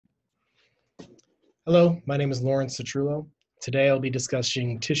Hello, my name is Cetrulo. Today I'll be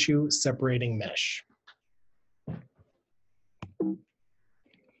discussing tissue separating mesh.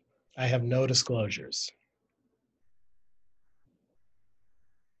 I have no disclosures.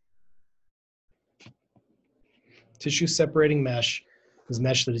 Tissue separating mesh is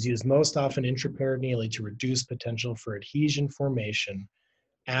mesh that is used most often intraperitoneally to reduce potential for adhesion formation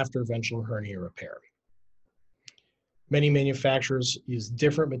after ventral hernia repair. Many manufacturers use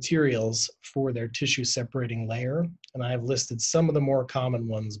different materials for their tissue separating layer, and I have listed some of the more common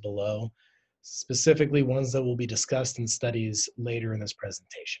ones below, specifically ones that will be discussed in studies later in this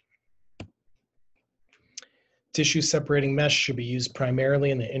presentation. Tissue separating mesh should be used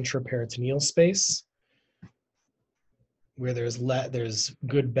primarily in the intraperitoneal space, where there's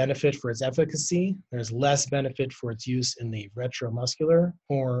good benefit for its efficacy. There's less benefit for its use in the retromuscular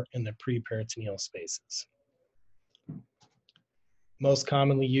or in the preperitoneal spaces. Most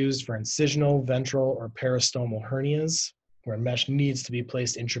commonly used for incisional, ventral, or peristomal hernias, where mesh needs to be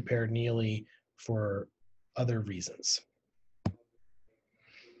placed intraperitoneally for other reasons.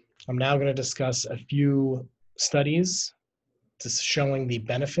 I'm now going to discuss a few studies showing the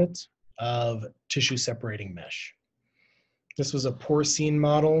benefit of tissue separating mesh. This was a porcine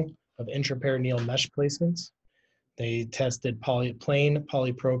model of intraperitoneal mesh placements. They tested plain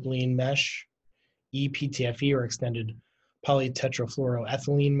polypropylene mesh, ePTFE or extended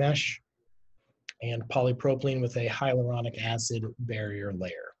polytetrafluoroethylene mesh, and polypropylene with a hyaluronic acid barrier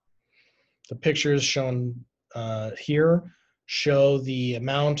layer. The pictures shown here show the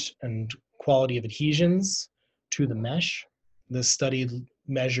amount and quality of adhesions to the mesh. This study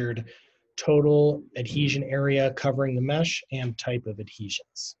measured total adhesion area covering the mesh and type of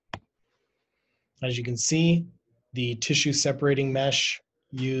adhesions. As you can see, the tissue separating mesh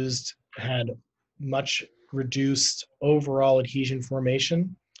used had much reduced overall adhesion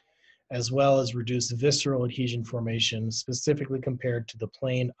formation, as well as reduced visceral adhesion formation, specifically compared to the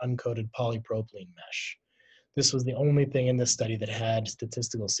plain uncoated polypropylene mesh. This was the only thing in this study that had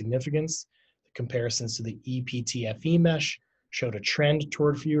statistical significance. The comparisons to the ePTFE mesh showed a trend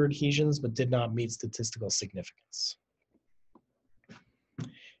toward fewer adhesions, but did not meet statistical significance.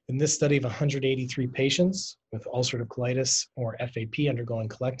 In this study of 183 patients with ulcerative colitis or FAP undergoing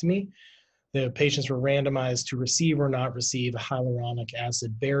colectomy, the patients were randomized to receive or not receive a hyaluronic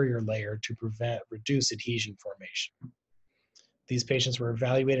acid barrier layer to reduce adhesion formation. These patients were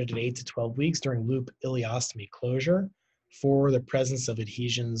evaluated at 8 to 12 weeks during loop ileostomy closure for the presence of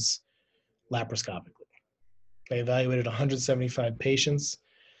adhesions laparoscopically. They evaluated 175 patients.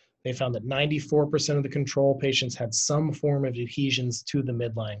 They found that 94% of the control patients had some form of adhesions to the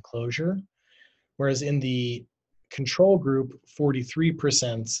midline closure, whereas in the control group,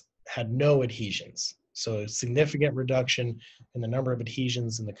 43% had no adhesions. So a significant reduction in the number of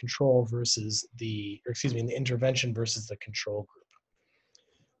adhesions in the control versus in the intervention versus the control group.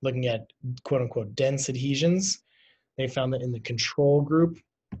 Looking at quote unquote dense adhesions, they found that in the control group,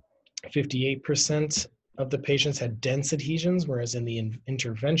 58% of the patients had dense adhesions, whereas in the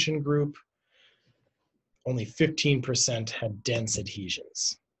intervention group, only 15% had dense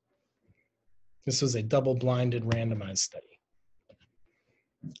adhesions. This was a double-blinded randomized study.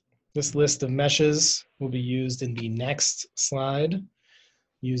 This list of meshes will be used in the next slide,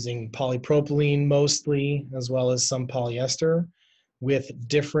 using polypropylene mostly, as well as some polyester, with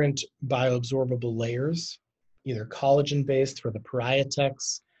different bioabsorbable layers, either collagen-based for the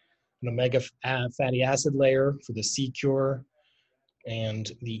Pariatex, an omega fatty acid layer for the C-Cure, and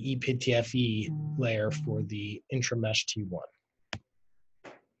the ePTFE layer for the intramesh T1.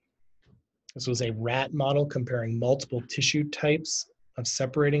 This was a rat model comparing multiple tissue types of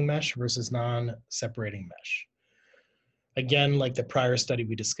separating mesh versus non-separating mesh. Again, like the prior study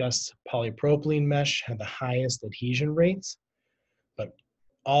we discussed, polypropylene mesh had the highest adhesion rates, but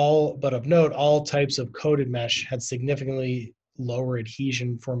of note, all types of coated mesh had significantly lower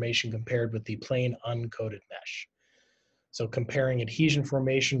adhesion formation compared with the plain uncoated mesh. So comparing adhesion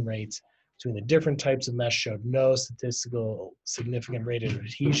formation rates between the different types of mesh showed no statistical significant rate of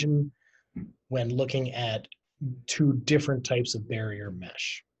adhesion when looking at two different types of barrier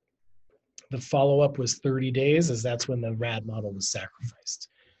mesh. The follow-up was 30 days, as that's when the rat model was sacrificed.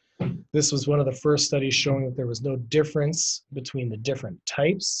 This was one of the first studies showing that there was no difference between the different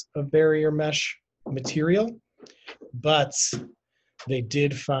types of barrier mesh material, but they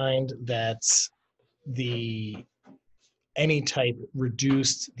did find that any type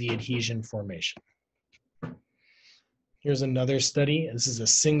reduced the adhesion formation. Here's another study. This is a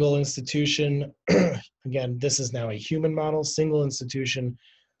single institution. Again, this is now a human model, single institution,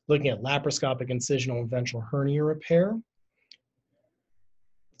 looking at laparoscopic incisional and ventral hernia repair.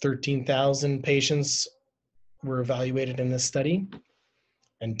 13,000 patients were evaluated in this study,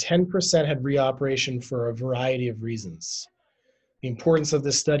 and 10% had reoperation for a variety of reasons. The importance of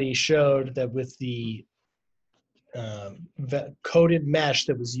this study showed that with the coated mesh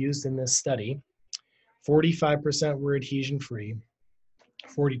that was used in this study, 45% were adhesion-free,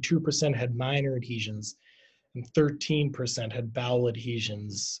 42% had minor adhesions, and 13% had bowel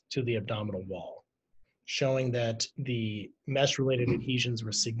adhesions to the abdominal wall, showing that the mesh-related adhesions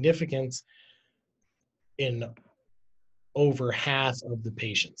were significant in over half of the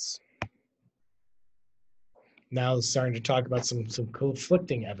patients. Now starting to talk about some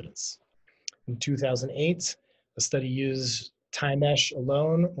conflicting evidence. In 2008, a study used tie mesh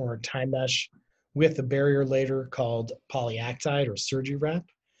alone or tie mesh with a barrier layer called polyactide or surgery wrap.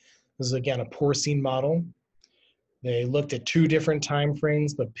 This is again a porcine model. They looked at 2 different time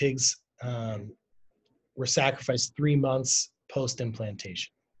frames, but pigs were sacrificed 3 months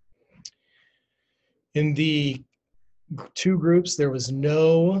post-implantation. In the 2 groups, there was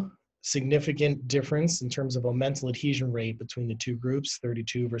no significant difference in terms of omental adhesion rate between the 2 groups,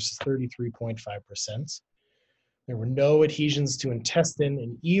 32 versus 33.5%. There were no adhesions to intestine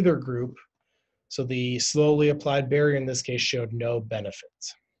in either group, so the slowly applied barrier in this case showed no benefit.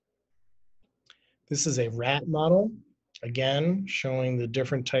 This is a rat model, again, showing the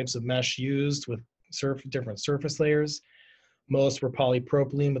different types of mesh used with different surface layers. Most were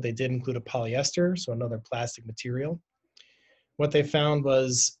polypropylene, but they did include a polyester, so another plastic material. What they found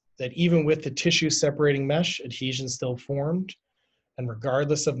was that even with the tissue separating mesh, adhesions still formed. And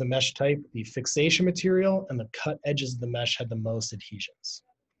regardless of the mesh type, the fixation material and the cut edges of the mesh had the most adhesions.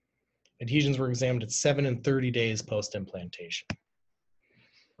 Adhesions were examined at 7 and 30 days post-implantation.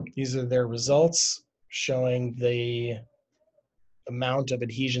 These are their results showing the amount of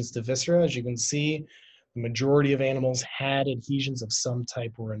adhesions to viscera. As you can see, the majority of animals had adhesions of some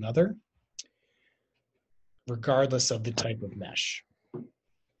type or another, regardless of the type of mesh.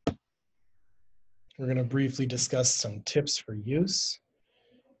 We're going to briefly discuss some tips for use.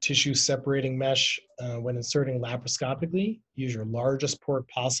 Tissue separating mesh when inserting laparoscopically. Use your largest port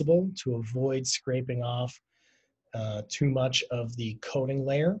possible to avoid scraping off too much of the coating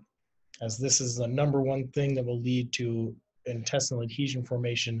layer, as this is the #1 thing that will lead to intestinal adhesion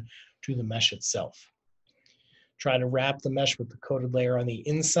formation to the mesh itself. Try to wrap the mesh with the coated layer on the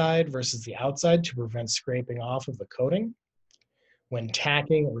inside versus the outside to prevent scraping off of the coating. When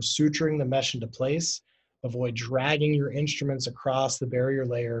tacking or suturing the mesh into place, avoid dragging your instruments across the barrier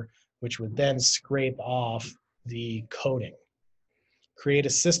layer, which would then scrape off the coating. Create a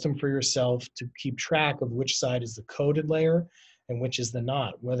system for yourself to keep track of which side is the coated layer and which is the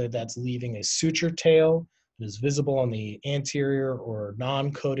not, whether that's leaving a suture tail that is visible on the anterior or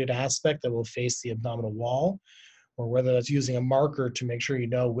non-coated aspect that will face the abdominal wall, or whether that's using a marker to make sure you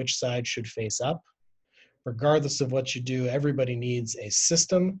know which side should face up. Regardless of what you do, everybody needs a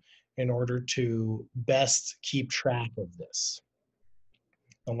system in order to best keep track of this.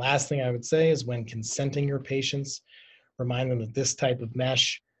 The last thing I would say is when consenting your patients, remind them that this type of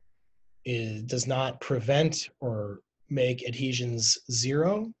mesh does not prevent or make adhesions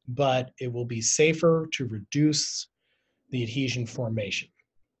 0, but it will be safer to reduce the adhesion formation.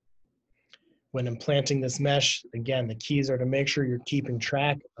 When implanting this mesh, again, the keys are to make sure you're keeping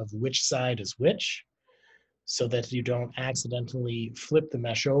track of which side is which, so that you don't accidentally flip the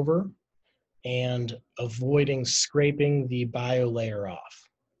mesh over, and avoiding scraping the biolayer off.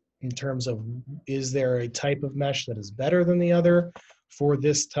 In terms of, is there a type of mesh that is better than the other for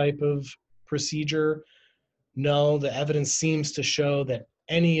this type of procedure? No, the evidence seems to show that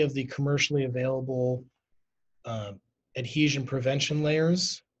any of the commercially available adhesion prevention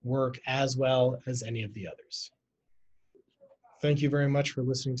layers work as well as any of the others. Thank you very much for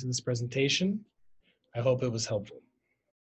listening to this presentation. I hope it was helpful.